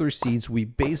the other seeds, we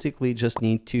basically just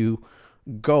need to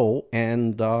go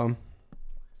and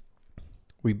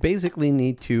we basically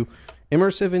need to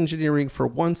immersive engineering for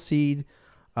 1 seed,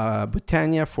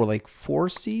 Botania for like 4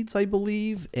 seeds, I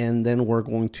believe, and then we're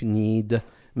going to need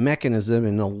Mekanism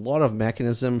and a lot of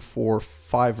Mekanism for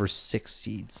 5 or 6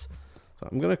 seeds. So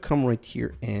I'm going to come right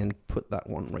here and put that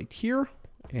one right here,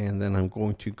 and then I'm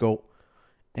going to go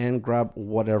and grab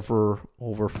whatever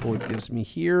overflow it gives me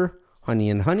here. Honey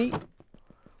and honey.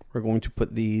 We're going to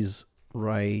put these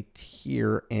right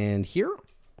here and here,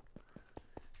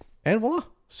 and voila.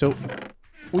 So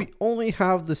we only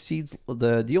have the seeds,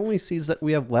 the only seeds that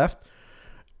we have left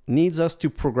needs us to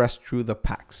progress through the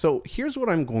pack. So here's what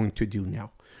I'm going to do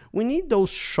now. We need those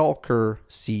shulker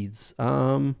seeds.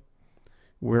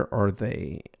 Where are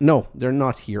they? No, they're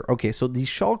not here. Okay, so these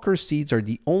shulker seeds are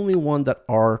the only one that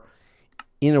are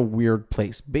in a weird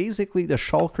place. Basically, the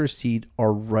shulker seed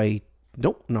are right.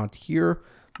 Nope, not here.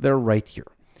 They're right here.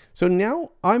 So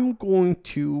now I'm going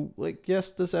to, like,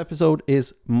 yes, this episode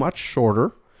is much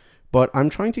shorter, but I'm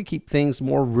trying to keep things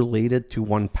more related to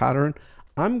one pattern.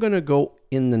 I'm going to go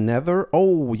in the nether.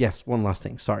 Oh, yes, one last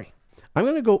thing. Sorry. I'm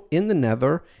going to go in the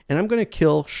nether and I'm going to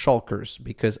kill shulkers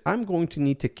because I'm going to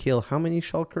need to kill, how many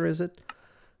shulker is it?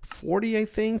 40, I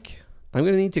think. I'm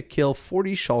going to need to kill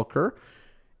 40 shulker,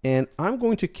 and I'm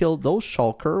going to kill those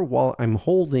shulker while I'm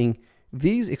holding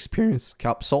these experience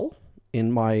capsule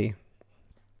in my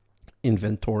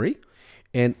inventory.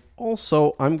 And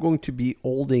also I'm going to be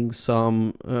holding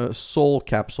some soul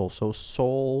capsule. So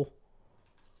soul,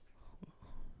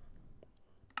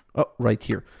 oh, right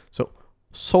here. So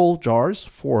soul jars,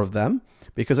 4 of them,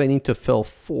 because I need to fill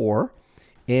 4.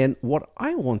 And what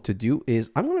I want to do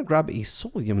is I'm going to grab a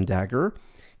solium dagger,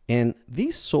 and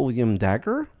these solium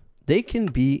dagger, they can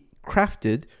be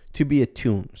crafted to be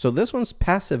attuned. So this one's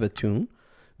passive attune,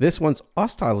 this one's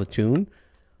hostile attune.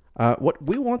 What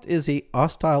we want is a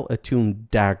hostile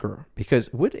attuned dagger,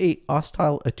 because with a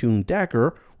hostile attuned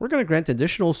dagger, we're going to grant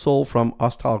additional soul from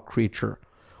hostile creature.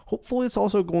 Hopefully it's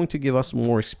also going to give us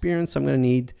more experience. I'm going to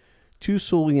need 2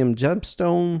 solium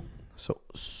gemstone, So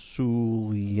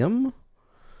thulium.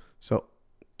 So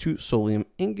 2 thulium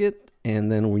ingot,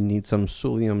 and then we need some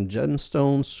thulium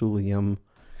gemstone. Thulium.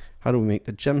 How do we make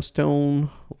the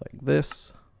gemstone? Like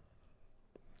this.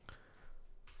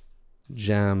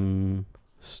 Gemstone.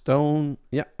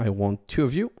 Yeah, I want 2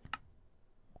 of you.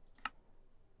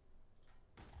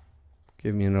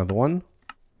 Give me another one.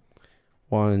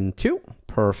 1, 2.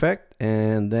 Perfect.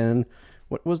 And then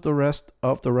what was the rest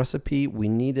of the recipe? We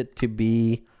need it to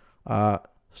be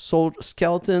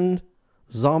skeleton,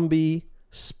 zombie,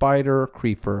 spider,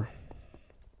 creeper.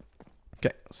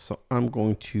 Okay, so I'm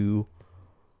going to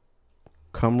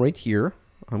come right here.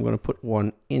 I'm going to put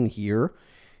one in here.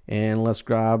 And let's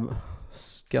grab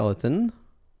skeleton,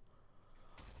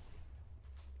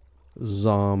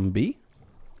 zombie,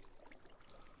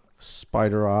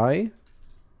 spider eye,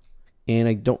 and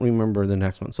I don't remember the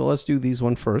next one. So let's do these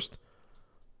one first.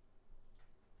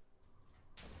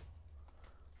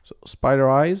 So spider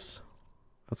eyes,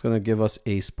 that's going to give us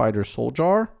a spider soul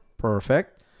jar.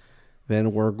 Perfect.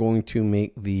 Then we're going to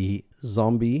make the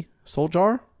zombie soul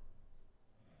jar.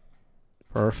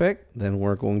 Perfect. Then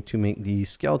we're going to make the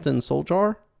skeleton soul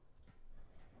jar.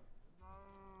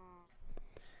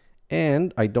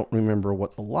 And I don't remember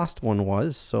what the last one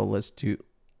was, so let's do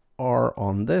R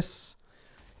on this.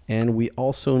 And we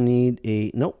also need a,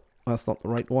 nope, that's not the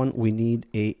right one. We need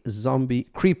a zombie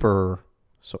creeper.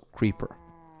 So creeper.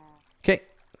 Okay,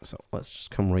 so let's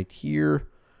just come right here,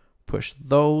 push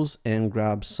those and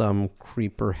grab some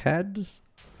creeper heads.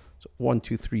 So 1,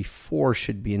 2, 3, 4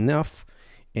 should be enough.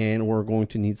 And we're going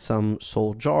to need some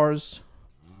soul jars.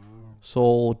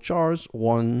 Soul jars,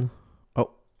 1,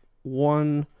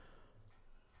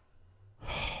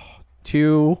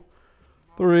 2,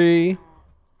 3,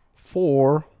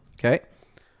 4. Okay.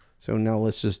 So now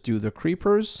let's just do the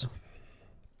creepers.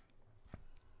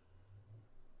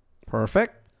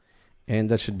 Perfect. And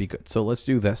that should be good. So let's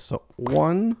do this. So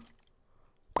 1,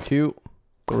 2,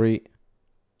 3.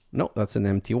 No, that's an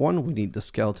empty one. We need the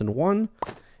skeleton one.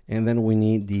 And then we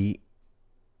need the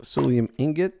thulium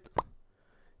ingot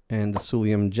and the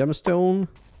thulium gemstone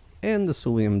and the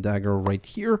thulium dagger right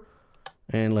here.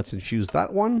 And let's infuse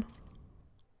that one.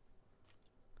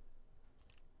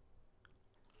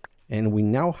 And we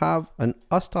now have an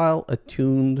hostile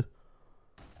attuned,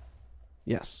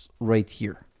 yes, right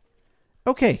here.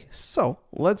 Okay, so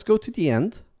let's go to the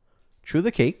end, through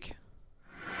the cake.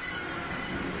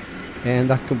 And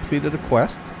that completed a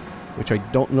quest, which I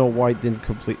don't know why it didn't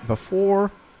complete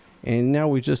before. And now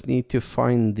we just need to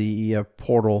find the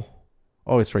portal.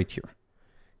 Oh, it's right here.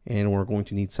 And we're going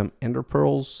to need some ender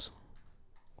pearls.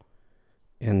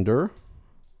 Ender.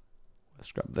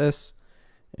 Let's grab this.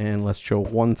 And let's throw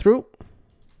one through.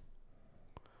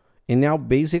 And now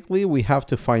basically we have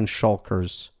to find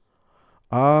shulkers.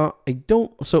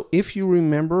 So if you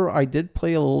remember, I did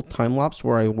play a little time lapse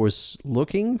where I was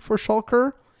looking for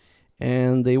shulker.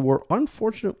 And they were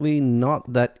unfortunately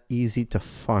not that easy to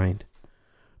find.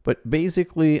 But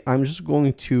basically, I'm just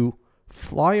going to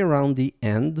fly around the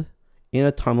end in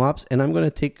a time lapse. And I'm going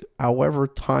to take however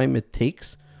time it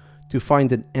takes to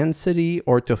find an end city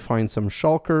or to find some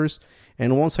shulkers.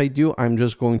 And once I do, I'm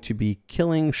just going to be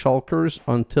killing shulkers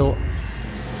until...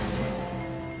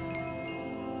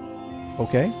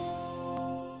 Okay.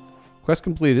 Quest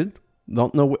completed.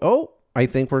 Don't know... Oh, I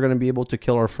think we're going to be able to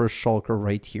kill our first shulker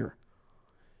right here.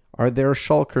 Are there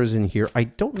shulkers in here? I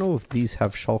don't know if these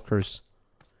have shulkers.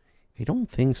 I don't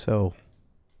think so.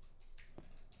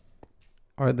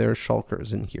 Are there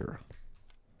shulkers in here?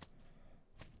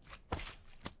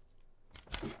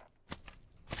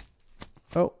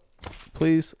 Oh,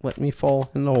 please let me fall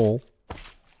in the hole.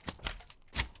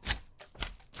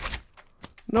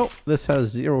 Nope, this has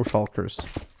 0 shulkers.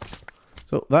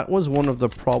 So that was one of the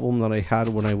problems that I had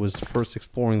when I was first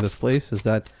exploring this place, is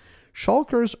that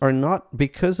shulkers are not,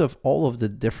 because of all of the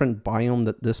different biome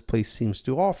that this place seems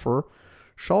to offer,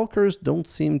 shulkers don't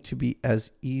seem to be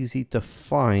as easy to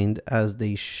find as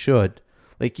they should.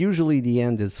 Like usually the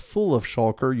end is full of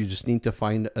shulker, you just need to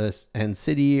find an end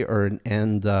city or an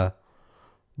end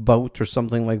boat or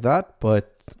something like that,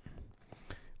 but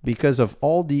because of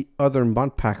all the other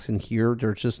mod packs in here,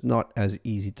 they're just not as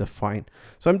easy to find.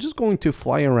 So I'm just going to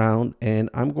fly around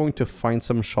and I'm going to find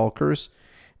some shulkers.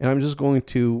 And I'm just going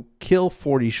to kill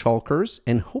 40 shulkers.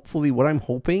 And hopefully what I'm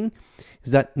hoping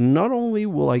is that not only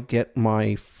will I get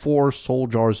my 4 soul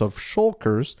jars of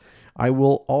shulkers, I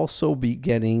will also be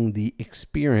getting the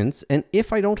experience. And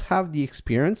if I don't have the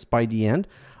experience by the end,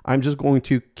 I'm just going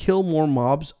to kill more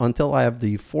mobs until I have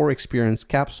the 4 experience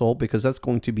capsule, because that's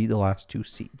going to be the last 2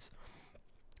 seeds.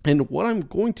 And what I'm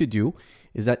going to do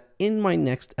is that in my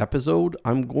next episode,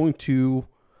 I'm going to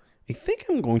I think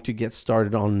I'm going to get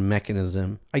started on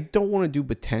Mekanism. I don't want to do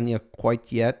Botania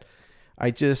quite yet.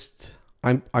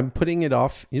 I'm putting it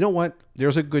off. You know what?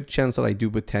 There's a good chance that I do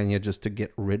Botania just to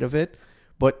get rid of it,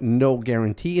 but no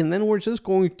guarantee. And then we're just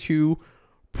going to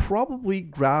probably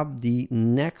grab the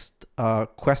next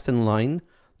quest in line,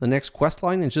 the next quest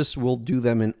line, and just we'll do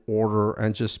them in order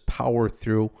and just power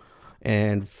through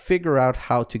and figure out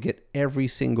how to get every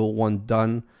single one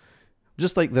done.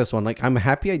 Just like this one. Like, I'm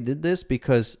happy I did this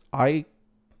because I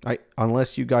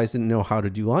unless you guys didn't know how to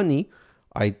do honey,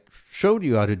 I showed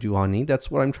you how to do honey.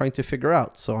 That's what I'm trying to figure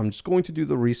out. So I'm just going to do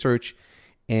the research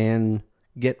and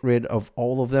get rid of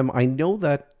all of them. I know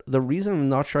that the reason I'm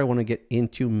not sure I want to get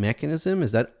into Mekanism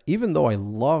is that even though I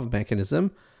love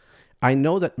Mekanism, I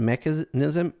know that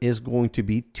Mekanism is going to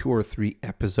be 2 or 3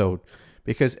 episodes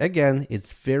because, again,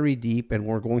 it's very deep and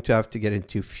we're going to have to get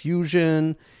into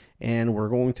fusion and we're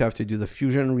going to have to do the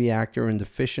fusion reactor and the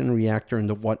fission reactor and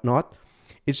the whatnot.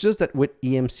 It's just that with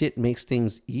EMC, it makes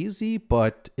things easy,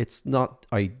 but it's not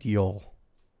ideal.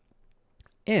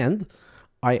 And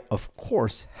I, of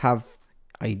course, have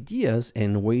ideas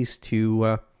and ways to,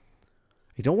 I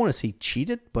don't want to say cheat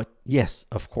it, but yes,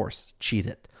 of course, cheat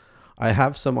it. I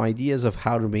have some ideas of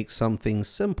how to make some things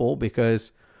simple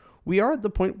because we are at the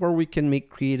point where we can make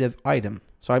creative item.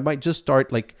 So I might just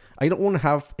start, like, I don't want to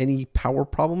have any power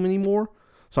problem anymore.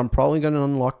 So I'm probably going to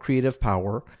unlock creative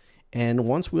power. And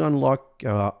once we unlock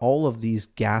all of these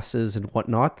gases and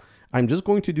whatnot, I'm just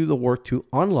going to do the work to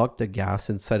unlock the gas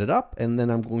and set it up. And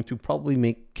then I'm going to probably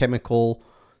make chemical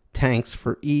tanks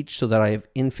for each so that I have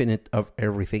infinite of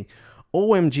everything.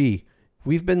 OMG,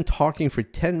 we've been talking for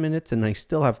 10 minutes and I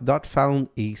still have not found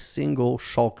a single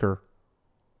shulker.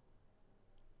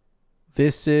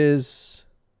 This is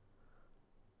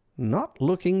not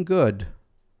looking good.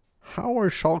 How are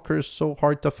shulkers so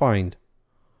hard to find?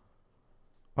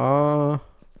 I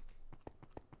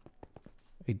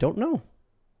don't know.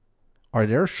 Are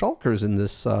there shulkers in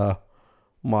this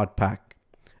mod pack?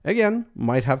 Again,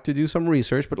 might have to do some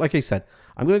research, but like I said,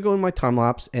 I'm going to go in my time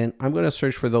lapse and I'm going to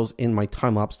search for those in my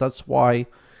time lapse. That's why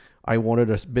I wanted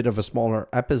a bit of a smaller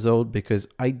episode because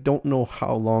I don't know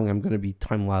how long I'm going to be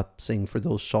time lapsing for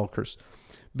those shulkers.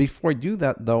 Before I do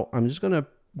that though, I'm just going to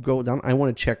go down. I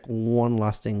want to check one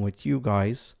last thing with you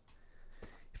guys.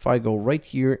 If I go right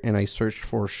here and I search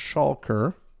for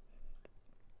shulker,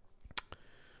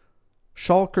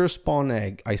 shulker spawn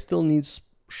egg. I still need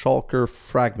shulker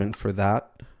fragment for that.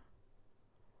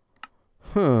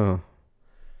 Yeah,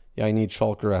 I need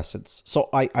shulker essence. So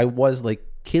I was like,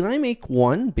 can I make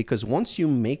one? Because once you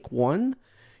make one,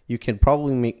 you can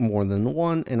probably make more than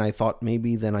one. And I thought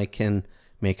maybe then I can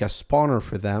make a spawner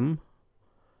for them.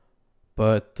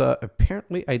 But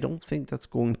apparently I don't think that's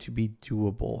going to be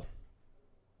doable.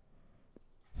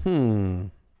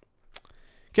 Okay,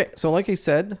 so like I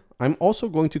said, I'm also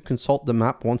going to consult the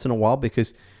map once in a while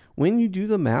because when you do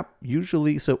the map,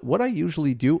 usually, so what I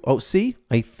usually do, oh, see,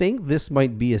 I think this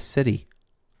might be a city.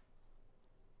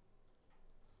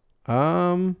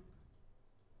 So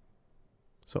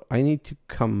I need to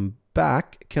come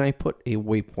back. Can I put a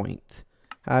waypoint?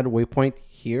 Add waypoint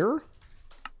here.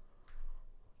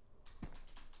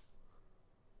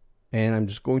 And I'm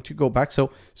just going to go back.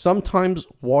 So sometimes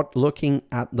looking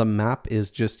at the map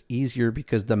is just easier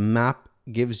because the map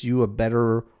gives you a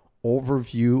better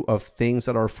overview of things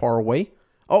that are far away.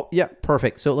 Oh, yeah,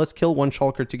 perfect. So let's kill one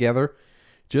shulker together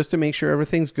just to make sure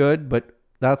everything's good. But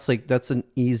that's an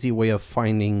easy way of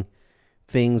finding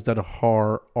things that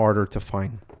are harder to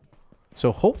find.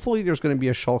 So hopefully there's going to be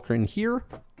a shulker in here.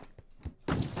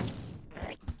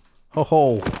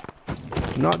 Ho,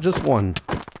 not just one.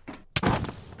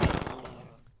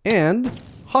 And,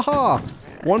 haha,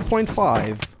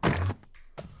 1.5.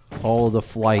 Oh, the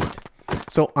flight.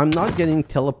 So I'm not getting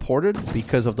teleported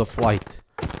because of the flight.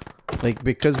 Like,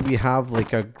 because we have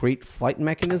like a great flight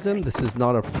mechanism, this is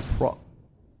not a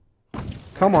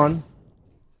Come on.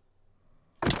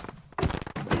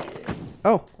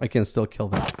 Oh, I can still kill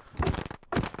that.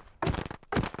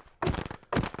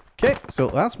 Okay, so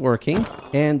that's working.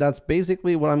 And that's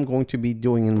basically what I'm going to be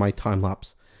doing in my time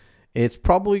lapse. It's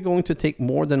probably going to take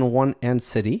more than one end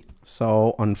city.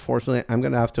 So unfortunately, I'm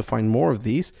going to have to find more of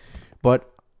these.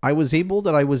 But I was able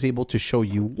to show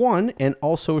you one and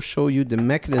also show you the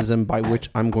mechanism by which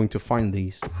I'm going to find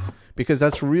these. Because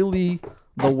that's really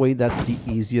the way that's the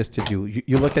easiest to do.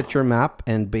 You look at your map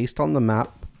and based on the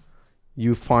map,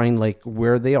 you find like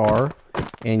where they are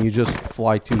and you just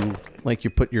fly to, like you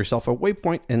put yourself a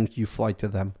waypoint and you fly to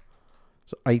them.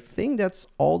 So I think that's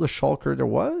all the shulker there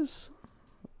was.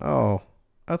 Oh,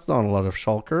 that's not a lot of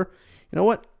shulker. You know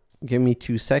what? Give me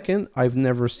 2 seconds. I've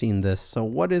never seen this. So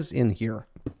what is in here?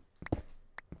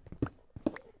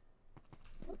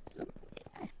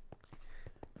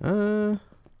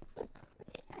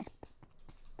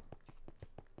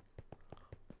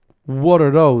 What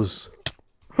are those?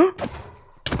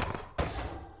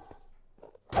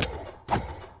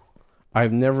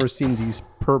 I've never seen these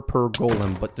per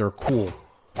golem, but they're cool.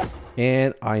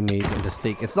 And I made a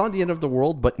mistake. It's not the end of the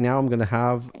world, but now I'm going to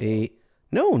have a...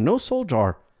 No soul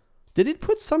jar. Did it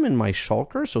put some in my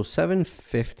shulker? So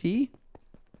 750?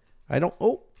 I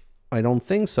don't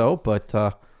think so, but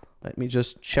let me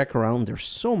just check around. There's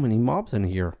so many mobs in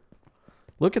here.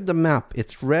 Look at the map.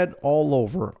 It's red all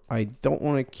over. I don't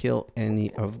want to kill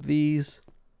any of these.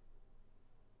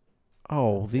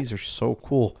 Oh, these are so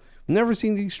cool. Never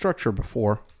seen these structure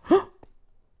before.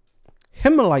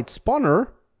 Himmelite spawner?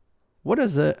 What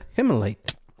is a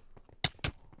Himmelite?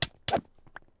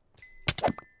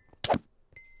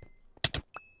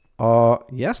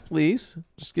 Yes, please.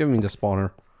 Just give me the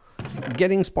spawner.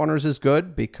 Getting spawners is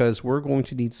good because we're going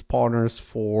to need spawners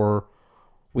for...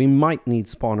 We might need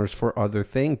spawners for other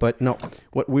thing, but no.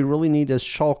 What we really need is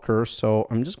shulker, so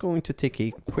I'm just going to take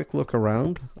a quick look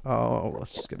around. Oh,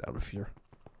 let's just get out of here.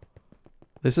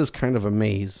 This is kind of a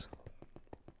maze.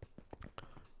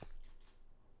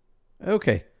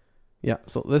 Okay. Yeah,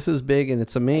 so this is big and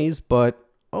it's a maze, but...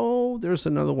 Oh, there's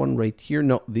another one right here.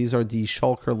 No, these are the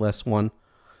shulkerless one.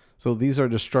 So these are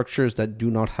the structures that do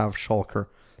not have shulker.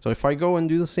 So if I go and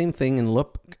do the same thing and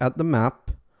look at the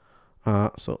map...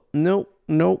 so no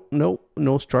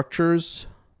structures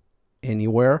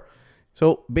anywhere.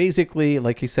 So basically,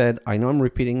 like I said, I know I'm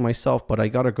repeating myself, but I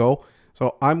gotta go.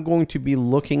 So I'm going to be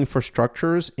looking for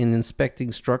structures and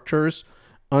inspecting structures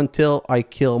until I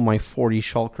kill my 40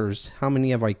 shulkers. How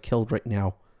many have I killed right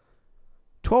now?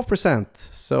 12%.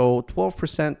 So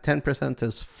 12%, 10%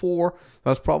 is 4.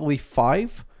 That's probably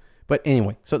 5. But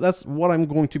anyway, so that's what I'm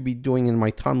going to be doing in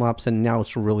my time lapse, and now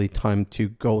it's really time to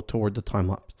go toward the time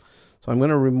lapse. So I'm going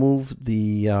to remove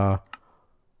the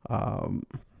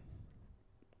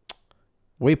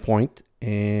waypoint,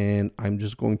 and I'm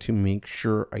just going to make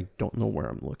sure I don't know where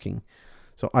I'm looking.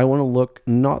 So I want to look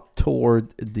not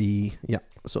toward the, yeah,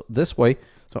 so this way.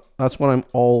 So that's what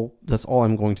that's all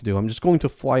I'm going to do. I'm just going to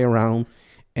fly around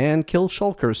and kill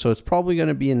shulkers. So it's probably going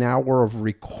to be an hour of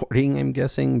recording, I'm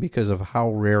guessing, because of how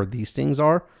rare these things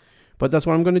are. But that's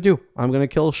what I'm going to do. I'm going to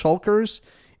kill shulkers.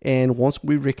 And once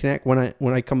we reconnect,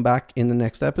 when I come back in the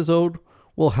next episode,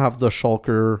 we'll have the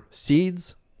shulker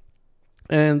seeds.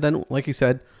 And then, like I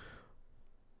said,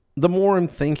 the more I'm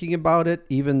thinking about it,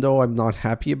 even though I'm not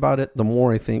happy about it, the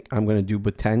more I think I'm going to do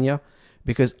Botania.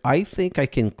 Because I think I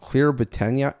can clear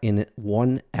Botania in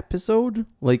one episode.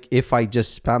 Like, if I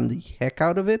just spam the heck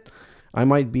out of it, I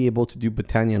might be able to do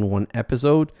Botania in one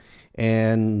episode.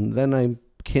 And then I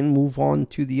can move on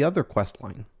to the other quest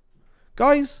line.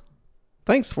 Guys,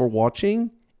 thanks for watching,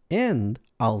 and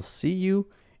I'll see you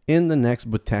in the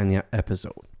next Botania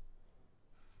episode.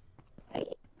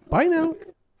 Bye now.